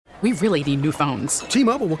We really need new phones.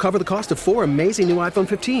 T-Mobile will cover the cost of 4 amazing new iPhone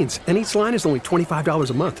 15s, and each line is only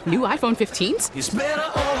 $25 a month. New iPhone 15s? It's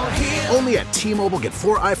better over here. Only at T-Mobile, get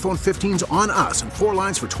 4 iPhone 15s on us and 4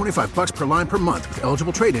 lines for $25 per line per month with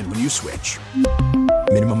eligible trade-in when you switch.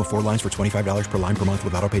 Minimum of 4 lines for $25 per line per month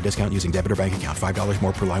with autopay discount using debit or bank account. $5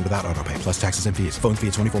 more per line without autopay, plus taxes and fees. Phone fee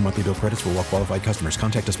at 24 monthly bill credits for well-qualified customers.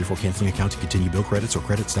 Contact us before canceling account to continue bill credits or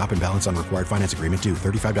credit stop and balance on required finance agreement due.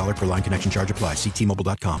 $35 per line connection charge applies. See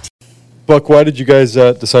T-Mobile.com. Buck, why did you guys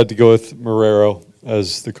decide to go with Marrero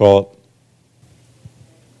as the call?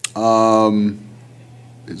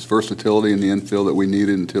 His versatility in the infield that we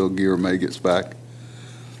needed until Guillerme gets back.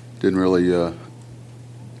 Didn't really,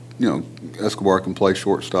 Escobar can play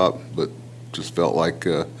shortstop, but just felt like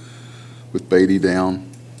with Beatty down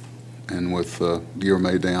and with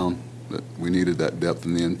Guillerme down that we needed that depth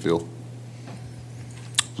in the infield. It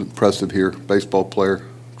was impressive here. Baseball player,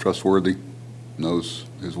 trustworthy, knows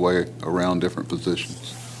his way around different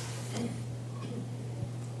positions.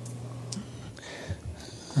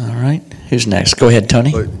 All right. Who's next? Go ahead,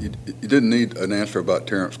 Tony. But you didn't need an answer about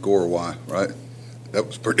Terrence Gore. Why, right?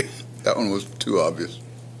 That one was too obvious.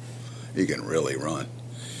 He can really run.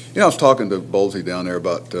 I was talking to Bolsey down there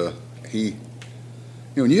about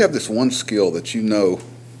when you have this one skill that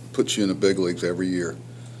puts you in the big leagues every year,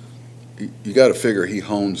 you got to figure he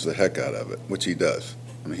hones the heck out of it, which he does.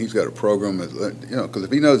 I mean, he's got a program, because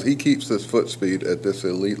if he knows he keeps this foot speed at this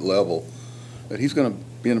elite level, that he's going to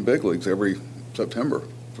be in the big leagues every September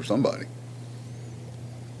for somebody.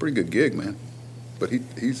 Pretty good gig, man. But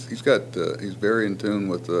he's very in tune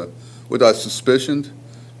with what I suspicioned.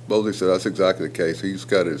 Bolsey said that's exactly the case. He's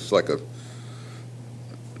got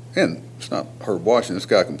and it's not Herb Washington. This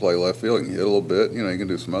guy can play left field. He can hit a little bit. He can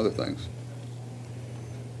do some other things.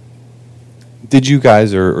 Did you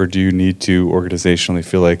guys or do you need to organizationally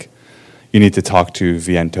feel like you need to talk to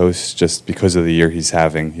Vientos just because of the year he's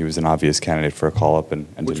having? He was an obvious candidate for a call-up and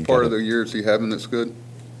Which didn't part get of the year is he having that's good?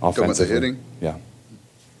 Offensively. The hitting? Yeah.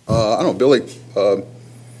 I don't know, Billy.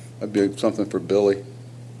 That'd be something for Billy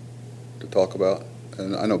to talk about.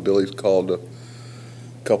 And I know Billy's called a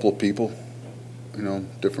couple of people,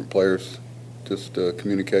 different players, just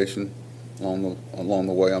communication along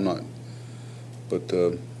the way. I'm not, but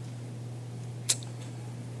I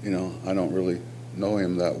don't really know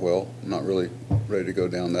him that well. I'm not really ready to go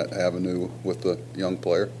down that avenue with the young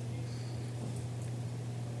player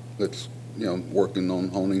that's working on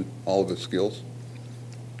honing all of his skills.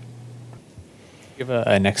 You have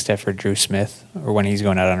a next step for Drew Smith, or when he's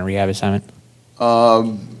going out on a rehab assignment?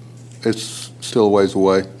 It's still a ways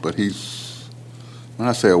away, but when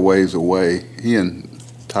I say a ways away, he and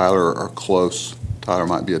Tyler are close. Tyler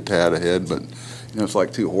might be a tad ahead, but it's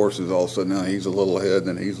like two horses. All of a sudden now he's a little ahead,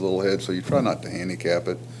 then he's a little ahead, so you try not to handicap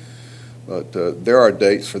it. But there are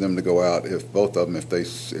dates for them to go out if both of them if they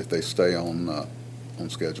stay on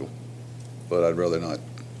schedule. But I'd rather not.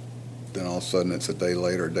 Then all of a sudden it's a day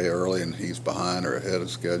later, a day early, and he's behind or ahead of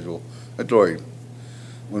schedule.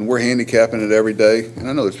 When we're handicapping it every day, and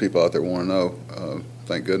I know there's people out there want to know,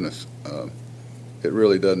 thank goodness, it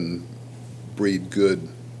really doesn't breed good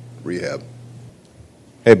rehab.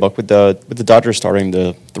 Hey, Buck, with the Dodgers starting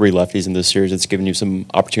the 3 lefties in this series, it's given you some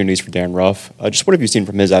opportunities for Darren Ruff. Just what have you seen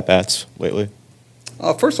from his at-bats lately?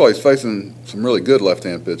 First of all, he's facing some really good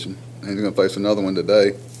left-hand pitching, and he's going to face another one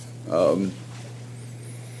today.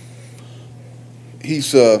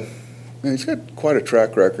 He's got quite a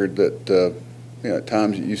track record that at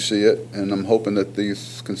times you see it, and I'm hoping that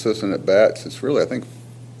these consistent at-bats, it's really, I think,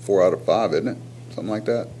 4 out of 5, isn't it? Something like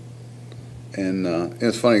that. And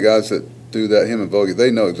it's funny, guys that do that, him and Vogie, they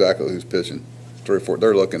know exactly who's pitching. 3 or 4,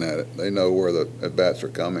 they're looking at it. They know where the at-bats are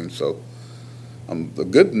coming. So the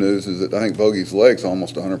good news is that I think Vogie's leg's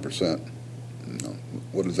almost 100%.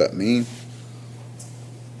 What does that mean?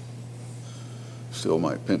 Still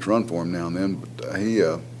might pinch run for him now and then, but he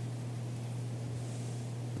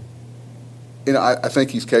I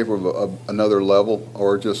think he's capable of another level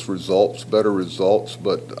or just better results.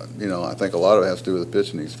 But, I think a lot of it has to do with the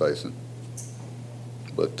pitching he's facing.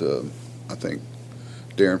 But I think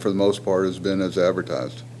Darren, for the most part, has been as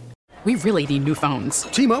advertised. We really need new phones.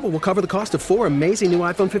 T-Mobile will cover the cost of 4 amazing new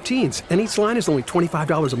iPhone 15s, and each line is only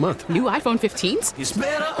 $25 a month. New iPhone 15s? It's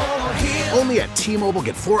better over here. Only at T-Mobile,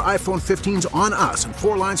 get 4 iPhone 15s on us and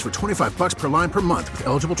 4 lines for $25 per line per month with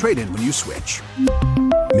eligible trade-in when you switch.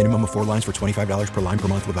 Minimum of 4 lines for $25 per line per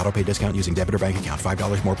month with autopay discount using debit or bank account.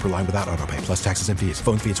 $5 more per line without autopay, plus taxes and fees.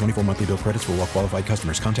 Phone fee at 24 monthly bill credits for well-qualified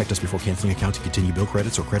customers. Contact us before canceling account to continue bill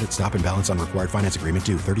credits or credit stop and balance on required finance agreement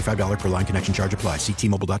due. $35 per line connection charge applies. See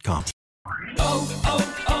T-Mobile.com.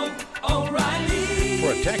 O'Reilly.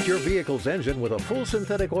 For a Protect your vehicle's engine with a full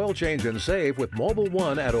synthetic oil change and save with Mobil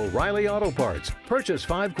 1 at O'Reilly Auto Parts. Purchase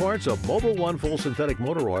 5 quarts of Mobil 1 full synthetic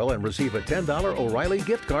motor oil and receive a $10 O'Reilly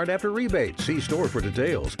gift card after rebate. See store for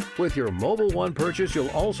details. With your Mobil 1 purchase,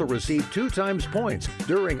 you'll also receive 2 times points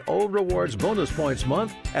during Old Rewards Bonus Points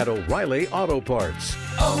Month at O'Reilly Auto Parts.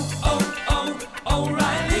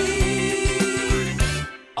 O'Reilly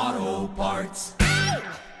Auto Parts.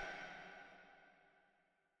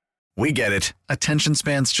 We get it. Attention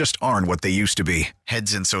spans just aren't what they used to be.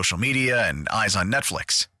 Heads in social media and eyes on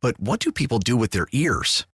Netflix. But what do people do with their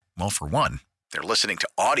ears? Well, for one, they're listening to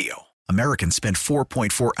audio. Americans spend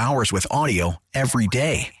 4.4 hours with audio every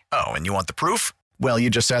day. Oh, and you want the proof? Well, you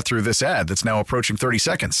just sat through this ad that's now approaching 30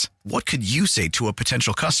 seconds. What could you say to a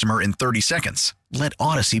potential customer in 30 seconds? Let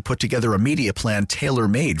Odyssey put together a media plan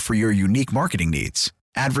tailor-made for your unique marketing needs.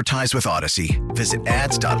 Advertise with Odyssey. Visit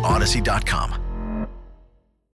ads.odyssey.com.